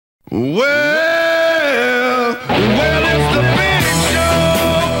It's the big show.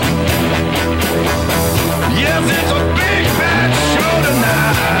 Yes, it's a big fat show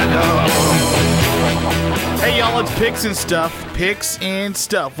tonight. Hey, y'all, it's Picks and Stuff. Picks and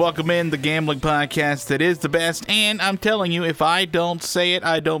Stuff. Welcome in the gambling podcast that is the best. And I'm telling you, if I don't say it,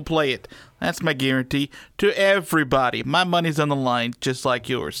 I don't play it. That's my guarantee to everybody. My money's on the line, just like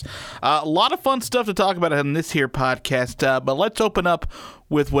yours. A lot of fun stuff to talk about on this here podcast, but let's open up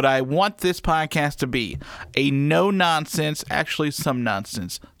with what I want this podcast to be. A no-nonsense, actually some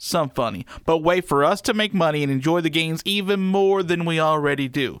nonsense, some funny, but way for us to make money and enjoy the games even more than we already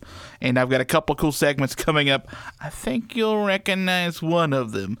do. And I've got a couple cool segments coming up. I think you'll recognize one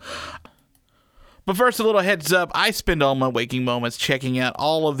of them. But first, a little heads up, I spend all my waking moments checking out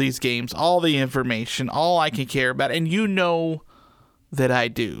all of these games, all the information, all I can care about, and you know that I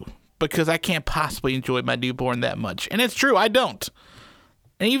do, because I can't possibly enjoy my newborn that much. And it's true, I don't.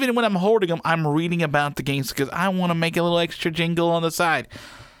 And even when I'm holding them, I'm reading about the games because I want to make a little extra jingle on the side.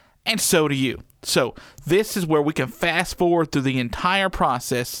 And so do you. So this is where we can fast forward through the entire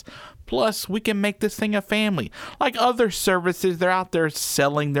process. Plus, we can make this thing a family. Like other services, they're out there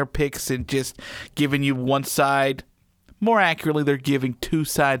selling their picks and just giving you one side. More accurately, they're giving two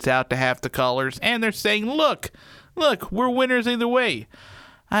sides out to half the callers. And they're saying, look, we're winners either way.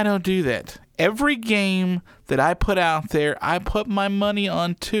 I don't do that. Every game that I put out there, I put my money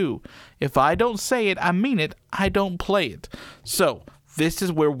on too. If I don't say it, I mean it. I don't play it. So this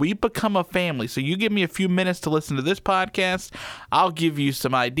is where we become a family. So you give me a few minutes to listen to this podcast. I'll give you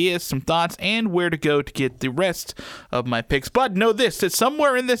some ideas, some thoughts, and where to go to get the rest of my picks. But know this, that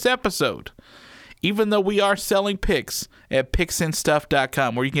somewhere in this episode, even though we are selling picks at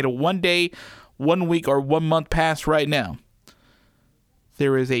picksandstuff.com, where you can get a 1 day, 1 week, or 1 month pass right now,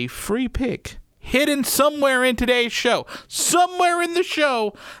 there is a free pick hidden somewhere in today's show. Somewhere in the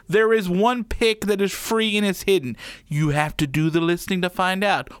show, there is one pick that is free and is hidden. You have to do the listening to find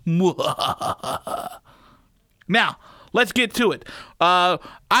out. Now, let's get to it.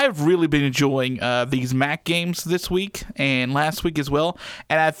 I've really been enjoying these MAC games this week and last week as well.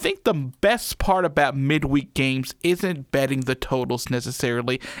 And I think the best part about midweek games isn't betting the totals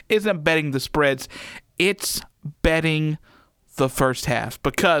necessarily, isn't betting the spreads. It's betting the first half,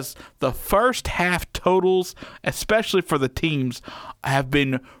 because the first half totals, especially for the teams, have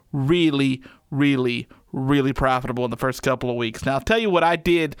been really profitable in the first couple of weeks. Now, I'll tell you what I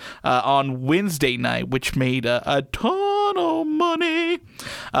did on Wednesday night, which made a ton of money.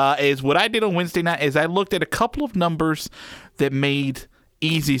 Is what I did on Wednesday night is I looked at a couple of numbers that made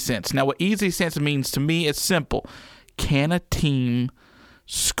easy sense. Now, what easy sense means to me is simple. Can a team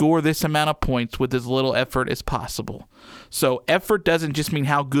score this amount of points with as little effort as possible? So effort doesn't just mean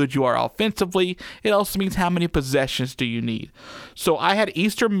how good you are offensively. It also means how many possessions do you need. So I had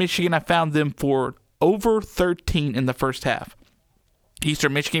Eastern Michigan. I found them for over 13 in the first half.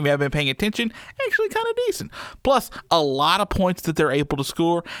 Eastern Michigan, if you haven't been paying attention, actually kind of decent. Plus, a lot of points that they're able to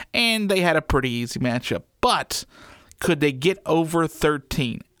score, and they had a pretty easy matchup. But could they get over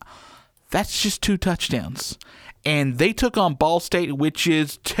 13? That's just 2 touchdowns. And they took on Ball State, which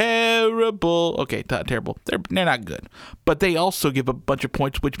is terrible. Okay, not terrible. They're not good. But they also give a bunch of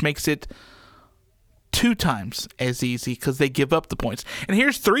points, which makes it 2 times as easy because they give up the points. And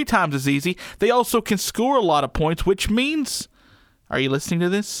here's 3 times as easy. They also can score a lot of points, which means, are you listening to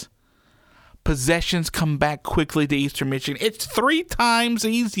this? Possessions come back quickly to Eastern Michigan. It's 3 times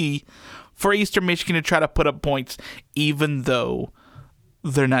easy for Eastern Michigan to try to put up points, even though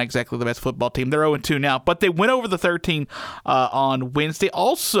they're not exactly the best football team. They're 0-2 now, but they went over the 13 on Wednesday.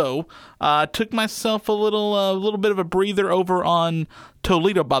 Also, took myself a little bit of a breather over on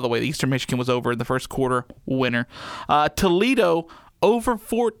Toledo. By the way, the Eastern Michigan was over in the first quarter winner. Toledo over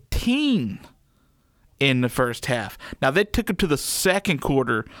 14 in the first half. Now, they took them to the second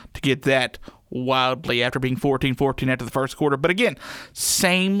quarter to get that wildly after being 14-14 after the first quarter. But again,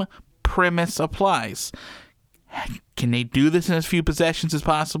 same premise applies. Can they do this in as few possessions as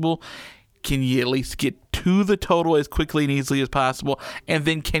possible? Can you at least get to the total as quickly and easily as possible? And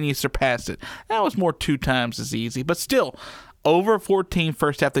then can you surpass it? That was more 2 times as easy. But still, over 14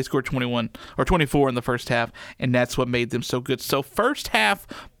 first half. They scored 21 or 24 in the first half, and that's what made them so good. So first half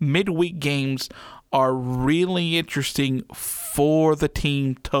midweek games are really interesting for the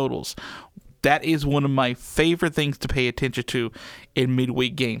team totals. That is one of my favorite things to pay attention to in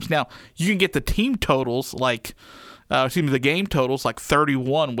midweek games. Now, you can get the team totals the game totals, like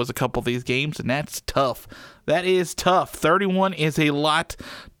 31 was a couple of these games, and that's tough. That is tough. 31 is a lot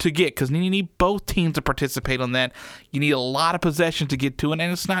to get because you need both teams to participate on that. You need a lot of possession to get to it,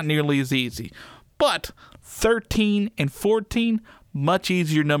 and it's not nearly as easy. But 13 and 14, Much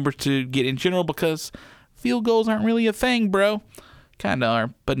easier numbers to get in general because field goals aren't really a thing, bro. Kind of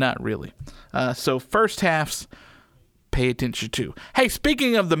are, but not really. So first halves, pay attention to. Hey,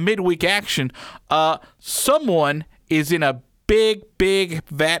 speaking of the midweek action, someone is in a big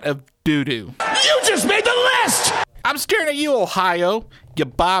vat of doo-doo. You just made the list! I'm staring at you, Ohio, you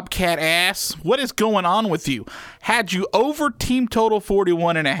bobcat ass. What is going on with you? Had you over team total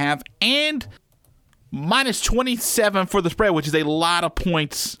 41.5 and minus 27 for the spread, which is a lot of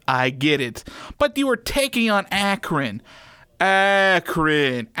points. I get it. But you were taking on Akron.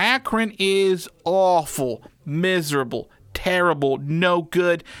 Akron is awful, miserable, terrible, no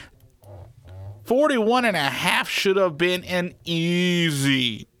good. 41.5 should have been an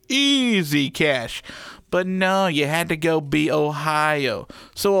easy cash. But no, you had to go be Ohio.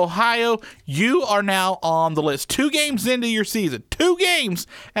 So Ohio, you are now on the list. 2 games into your season. 2 games,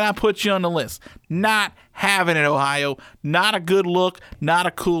 and I put you on the list. Not having it, Ohio. Not a good look. Not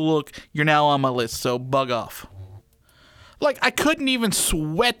a cool look. You're now on my list, so bug off. Like, I couldn't even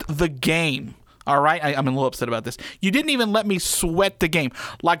sweat the game. All right? I'm a little upset about this. You didn't even let me sweat the game.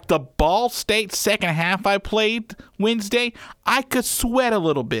 Like the Ball State second half I played Wednesday, I could sweat a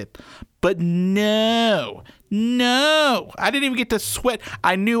little bit. But no, I didn't even get to sweat.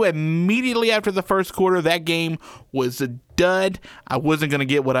 I knew immediately after the first quarter that game was a dud. I wasn't going to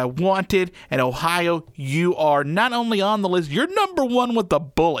get what I wanted. And Ohio, you are not only on the list, you're number 1 with a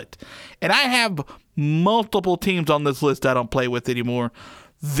bullet. And I have multiple teams on this list I don't play with anymore.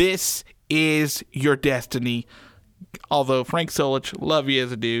 This is your destiny. Although, Frank Solich, love you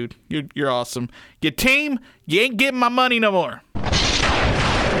as a dude. You're awesome. Your team, you ain't getting my money no more.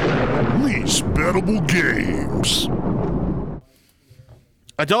 Least bettable games.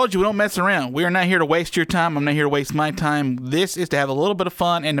 I told you we don't mess around. We are not here to waste your time. I'm not here to waste my time. This is to have a little bit of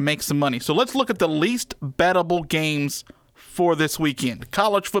fun and to make some money. So let's look at the least bettable games for this weekend.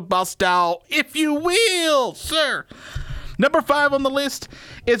 College football style, if you will, sir. Number 5 on the list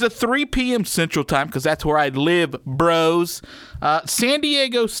is a 3 p.m. Central Time, because that's where I live, bros. San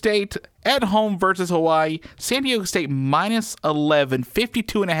Diego State at home versus Hawaii. San Diego State minus 11,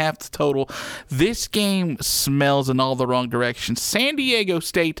 52.5 total. This game smells in all the wrong directions. San Diego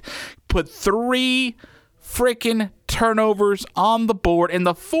State put 3 freaking turnovers on the board in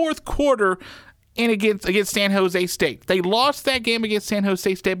the fourth quarter against San Jose State. They lost that game against San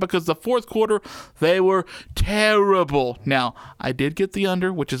Jose State because the fourth quarter, they were terrible. Now, I did get the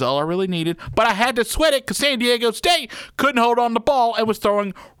under, which is all I really needed, but I had to sweat it because San Diego State couldn't hold on the ball and was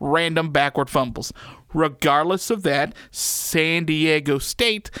throwing random backward fumbles. Regardless of that, San Diego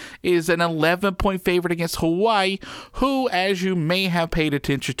State is an 11-point favorite against Hawaii, who, as you may have paid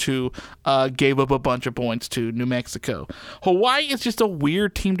attention to, gave up a bunch of points to New Mexico. Hawaii is just a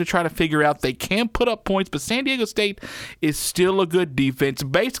weird team to try to figure out. They can put up points, but San Diego State is still a good defense.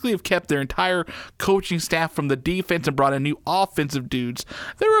 Basically have kept their entire coaching staff from the defense and brought in new offensive dudes.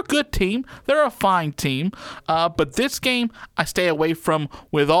 They're a good team. They're a fine team. But this game, I stay away from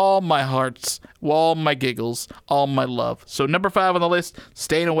with all my hearts, all my giggles, all my love. So number 5 on the list,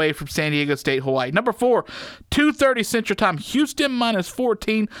 staying away from San Diego State, Hawaii. Number 4, 2:30 Central Time, Houston minus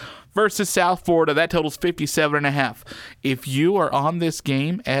 14 versus South Florida. That totals 57.5. If you are on this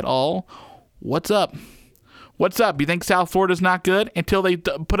game at all, what's up? What's up? You think South Florida's not good until they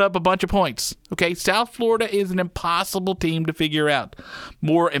put up a bunch of points? Okay, South Florida is an impossible team to figure out.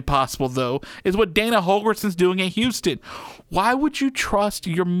 More impossible, though, is what Dana Holgerson's doing at Houston. Why would you trust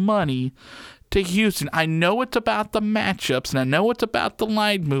your money to Houston? I know it's about the matchups, and I know it's about the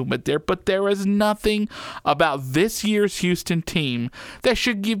line movement there, but there is nothing about this year's Houston team that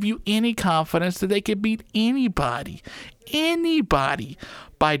should give you any confidence that they could beat anybody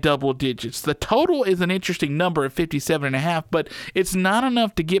by double digits. The total is an interesting number at 57.5, but it's not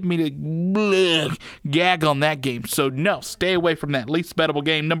enough to get me to gag on that game. So no, stay away from that. Least bettable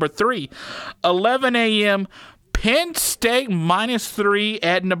game. Number 3, 11 a.m., Penn State minus 3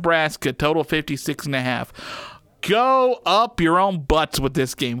 at Nebraska, total 56.5. Go up your own butts with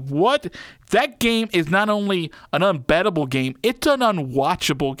this game. What? That game is not only an unbettable game, it's an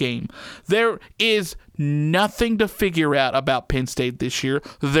unwatchable game. There is nothing to figure out about Penn State this year.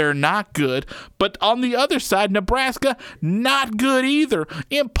 They're not good. But on the other side, Nebraska, not good either.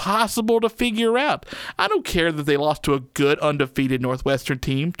 Impossible to figure out. I don't care that they lost to a good undefeated Northwestern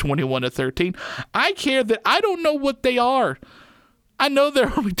team, 21-13. I care that I don't know what they are. I know there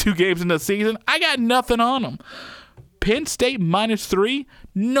are only 2 games in the season. I got nothing on them. Penn State minus 3,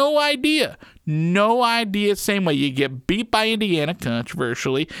 no idea. No idea. Same way you get beat by Indiana,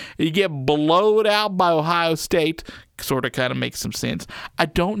 controversially. You get blowed out by Ohio State. Sort of kind of makes some sense. I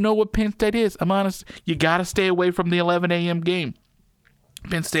don't know what Penn State is. I'm honest. You got to stay away from the 11 a.m. game.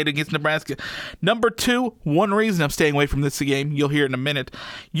 Penn State against Nebraska. Number 2, one reason I'm staying away from this game, you'll hear in a minute.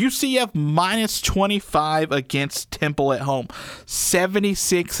 UCF minus 25 against Temple at home.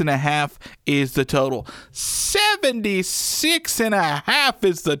 76.5 is the total. 76.5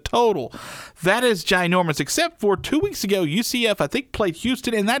 is the total. That is ginormous, except for 2 weeks ago, UCF, I think, played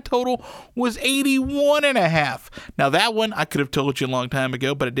Houston, and that total was 81.5. Now, that one, I could have told you a long time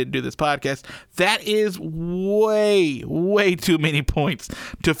ago, but I didn't do this podcast. That is way, way too many points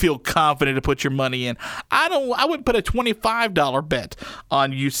to feel confident to put your money in. I would put a $25 bet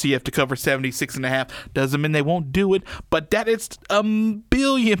on UCF to cover 76.5. Doesn't mean they won't do it, but that is a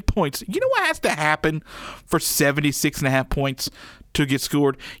billion points. You know what has to happen for 76.5 points to get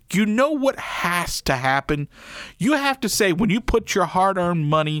scored? You know what has to happen? You have to say, when you put your hard-earned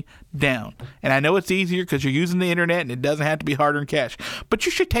money down, and I know it's easier because you're using the internet and it doesn't have to be hard-earned cash, but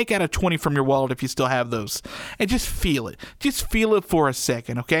you should take out a 20 from your wallet if you still have those and just feel it. Just feel it for a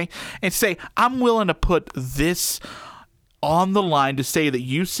second, okay? And say, I'm willing to put this on the line to say that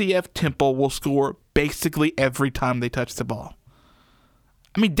UCF Temple will score basically every time they touch the ball.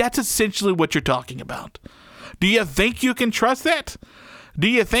 I mean, that's essentially what you're talking about. Do you think you can trust that? Do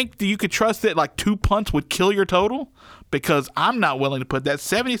you think that you could trust that like 2 punts would kill your total? Because I'm not willing to put that.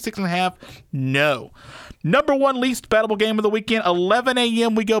 76.5, no. Number 1 least bettable game of the weekend, 11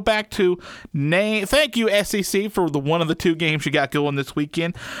 a.m. we go back to. Thank you, SEC, for one of the 2 games you got going this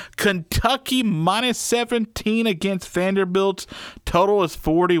weekend. Kentucky minus 17 against Vanderbilt. Total is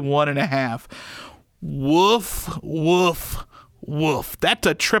 41.5. Woof, woof, woof. That's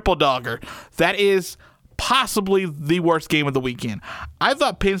a triple dogger. That is possibly the worst game of the weekend. I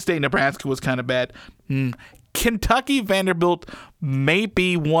thought Penn State Nebraska was kind of bad. Kentucky Vanderbilt may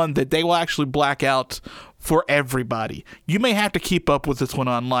be one that they will actually black out for everybody. You may have to keep up with this one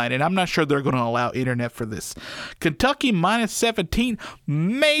online, and I'm not sure they're going to allow internet for this. Kentucky minus 17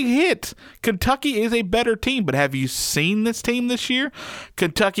 may hit. Kentucky is a better team, but have you seen this team this year?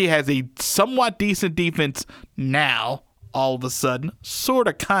 Kentucky has a somewhat decent defense now, all of a sudden,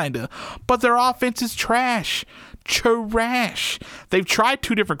 sorta, kinda, but their offense is trash. They've tried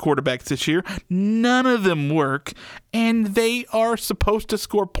 2 different quarterbacks this year. None of them work, and they are supposed to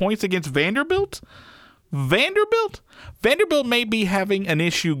score points against Vanderbilt? Vanderbilt may be having an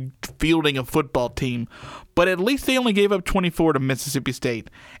issue fielding a football team, but at least they only gave up 24 to Mississippi State,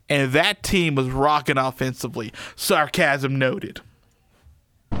 and that team was rocking offensively. Sarcasm noted.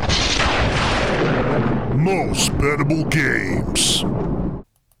 Most bettable games.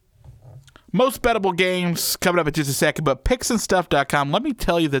 Most bettable games coming up in just a second, but picksandstuff.com, let me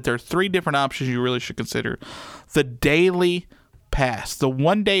tell you that there are 3 different options you really should consider. The daily pass, the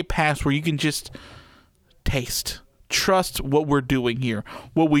 1-day pass where you can just taste, trust what we're doing here.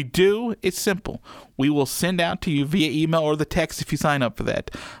 What we do is simple. We will send out to you via email or the text if you sign up for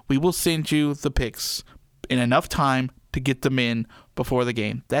that. We will send you the picks in enough time to get them in before the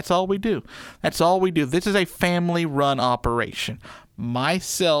game. That's all we do. This is a family-run operation.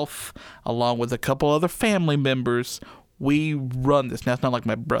 Myself, along with a couple other family members, we run this. Now, it's not like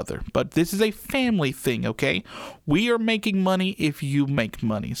my brother, but this is a family thing, okay? We are making money if you make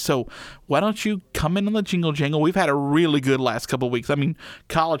money. So why don't you come in on the jingle jangle? We've had a really good last couple of weeks. I mean,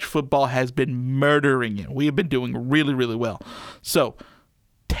 college football has been murdering it. We have been doing really, really well. So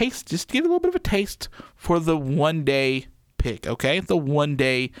just give a little bit of a taste for the 1-day pick, okay? The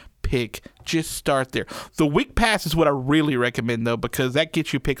 1-day pick. Just start there. The week pass is what I really recommend, though, because that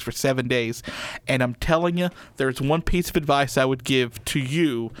gets you picks for 7 days. And I'm telling you, there's one piece of advice I would give to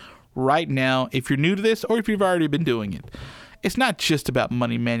you right now if you're new to this or if you've already been doing it. It's not just about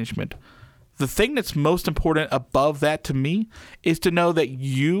money management. The thing that's most important above that to me is to know that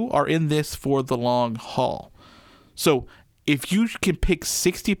you are in this for the long haul. So if you can pick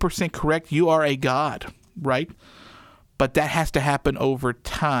 60% correct, you are a god, right? But that has to happen over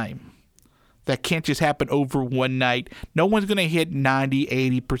time. That can't just happen over one night. No one's going to hit 90,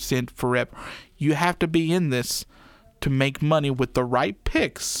 80% forever. You have to be in this to make money with the right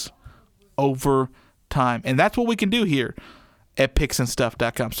picks over time. And that's what we can do here at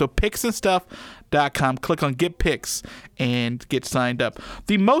picksandstuff.com. So picksandstuff.com, click on Get Picks and get signed up.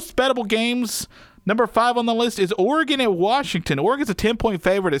 The most bettable games, number 5 on the list is Oregon at Washington. Oregon's a 10-point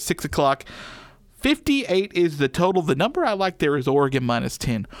favorite at 6 o'clock. 58 is the total. The number I like there is Oregon minus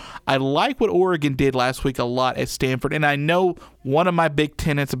 10. I like what Oregon did last week a lot at Stanford, and I know one of my big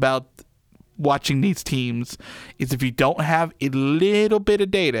tenets about watching these teams is if you don't have a little bit of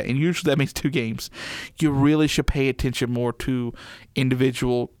data, and usually that means 2 games, you really should pay attention more to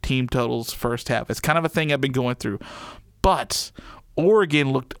individual team totals first half. It's kind of a thing I've been going through. But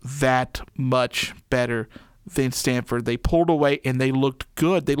Oregon looked that much better than Stanford. They pulled away, and they looked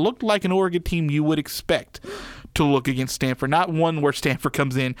good. They looked like an Oregon team you would expect to look against Stanford, not one where Stanford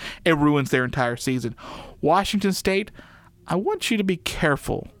comes in and ruins their entire season. Washington State, I want you to be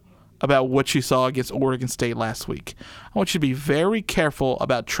careful about what you saw against Oregon State last week. I want you to be very careful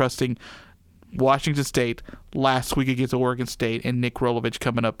about trusting Washington State last week against Oregon State and Nick Rolovich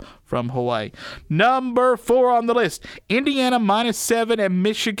coming up from Hawaii. Number 4 on the list, Indiana -7 at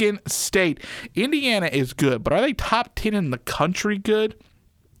Michigan State. Indiana is good, but are they top 10 in the country good?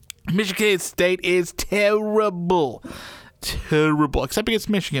 Michigan State is terrible. Terrible, except against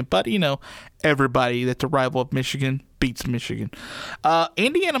Michigan. But, everybody that's a rival of Michigan beats Michigan.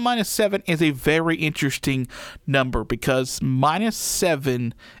 Indiana -7 is a very interesting number because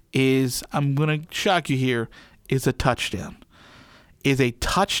 -7 is, I'm going to shock you here, is a touchdown. Is a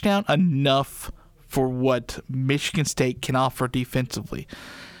touchdown enough for what Michigan State can offer defensively?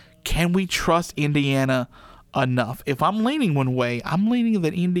 Can we trust Indiana enough? If I'm leaning one way, I'm leaning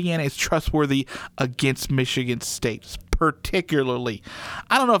that Indiana is trustworthy against Michigan State, particularly.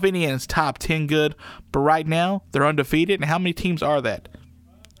 I don't know if Indiana's top 10 good, but right now they're undefeated. And how many teams are that?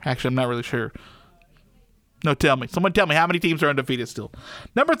 Actually, I'm not really sure. No, tell me. Someone tell me how many teams are undefeated still.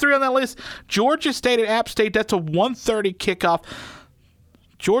 Number 3 on that list, Georgia State at App State. That's a 1:30 kickoff.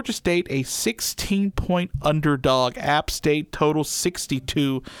 Georgia State, a 16-point underdog. App State, total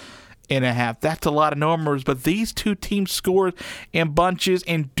 62.5. That's a lot of numbers, but these two teams scored in bunches,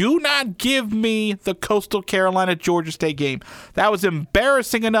 and do not give me the Coastal Carolina Georgia State game. That was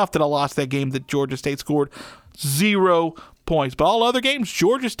embarrassing enough that I lost that game that Georgia State scored 0 points. But all other games,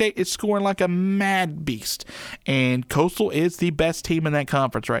 Georgia State is scoring like a mad beast, and Coastal is the best team in that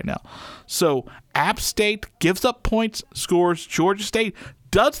conference right now. So App State gives up points, scores. Georgia State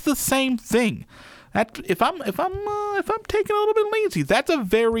does the same thing. That if I'm taking a little bit lazy, that's a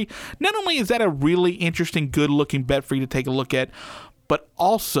very, not only is that a really interesting, good looking bet for you to take a look at, but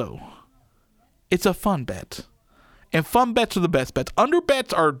also it's a fun bet. And fun bets are the best bets. Under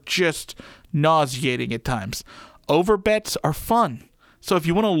bets are just nauseating at times. Over bets are fun. So if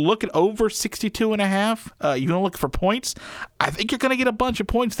you want to look at over 62.5, you want to look for points, I think you're going to get a bunch of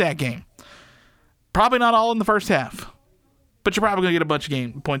points that game. Probably not all in the first half, but you're probably going to get a bunch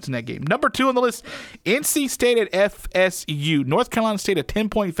of points in that game. Number 2 on the list, NC State at FSU. North Carolina State, a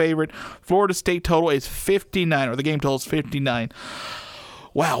 10-point favorite. Florida State total is 59, or the game total is 59.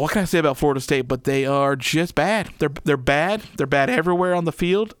 Wow, what can I say about Florida State? But they are just bad. They're bad. They're bad everywhere on the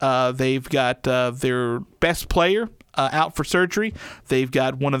field. They've got their best player out for surgery. They've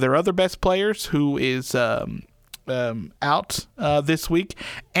got one of their other best players who is out this week.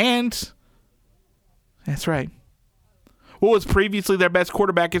 And that's right. What was previously their best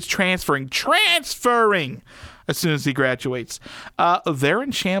quarterback is transferring as soon as he graduates. They're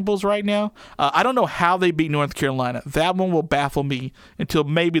in shambles right now. I don't know how they beat North Carolina. That one will baffle me until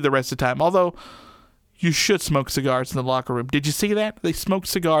maybe the rest of the time. Although, you should smoke cigars in the locker room. Did you see that? They smoked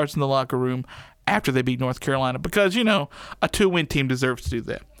cigars in the locker room after they beat North Carolina because, a 2-win team deserves to do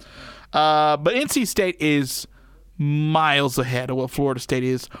that. But NC State is miles ahead of what Florida State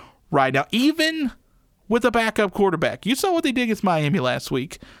is right now, even with a backup quarterback. You saw what they did against Miami last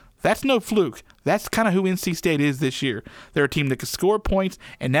week. That's no fluke. That's kind of who NC State is this year. They're a team that can score points,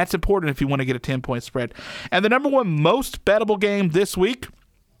 and that's important if you want to get a 10-point spread. And the number 1 most bettable game this week,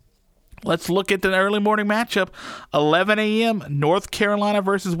 let's look at the early morning matchup. 11 a.m., North Carolina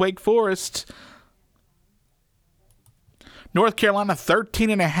versus Wake Forest. North Carolina,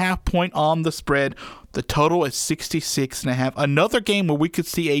 13.5 point on the spread. The total is 66.5. Another game where we could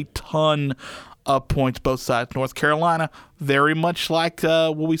see a ton of points both sides. North Carolina, very much like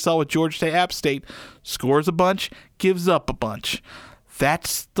what we saw with Georgia State, App State, scores a bunch, gives up a bunch.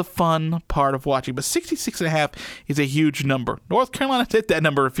 That's the fun part of watching. But 66.5 is a huge number. North Carolina's hit that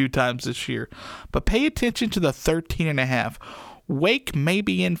number a few times this year. But pay attention to the 13.5. Wake may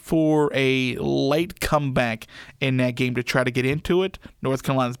be in for a late comeback in that game to try to get into it. North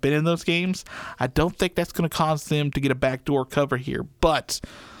Carolina's been in those games. I don't think that's going to cause them to get a backdoor cover here. But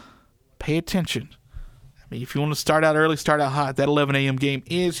pay attention. I mean, if you want to start out early, start out hot. That 11 a.m. game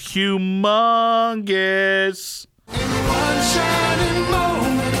is humongous. One shining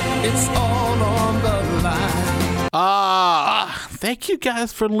moment, it's all on the line. Thank you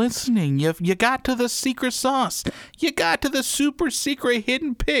guys for listening. You got to the secret sauce. You got to the super secret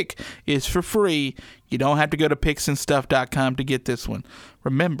hidden pick. It's for free. You don't have to go to picksandstuff.com to get this one.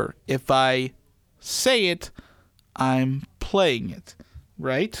 Remember, if I say it, I'm playing it.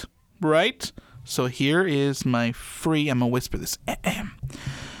 Right? So here is my free, I'm going to whisper this,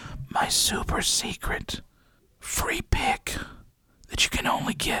 my super secret free pick that you can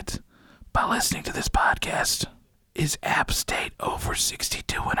only get by listening to this podcast is App State over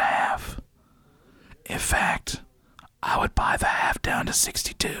 62.5. In fact, I would buy the half down to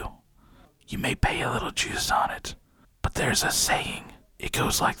 62. You may pay a little juice on it, but there's a saying. It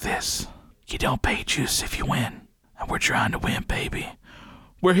goes like this. You don't pay juice if you win. And we're trying to win, baby.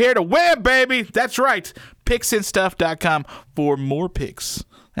 We're here to win, baby. That's right. Picksandstuff.com for more picks.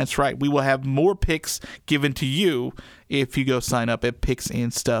 That's right. We will have more picks given to you if you go sign up at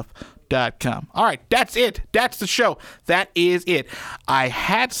picksandstuff.com. All right, that's it. That's the show. That is it. I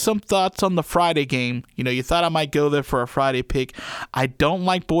had some thoughts on the Friday game. You thought I might go there for a Friday pick. I don't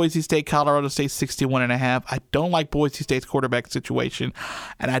like Boise State, Colorado State 61.5. I don't like Boise State's quarterback situation.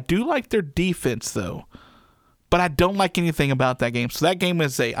 And I do like their defense, though. But I don't like anything about that game. So that game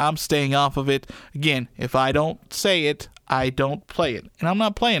is I'm staying off of it. Again, if I don't say it, I don't play it. And I'm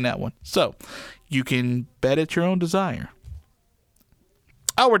not playing that one. So you can bet at your own desire.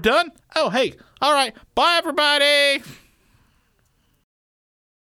 Oh, we're done? Oh, hey. All right. Bye, everybody.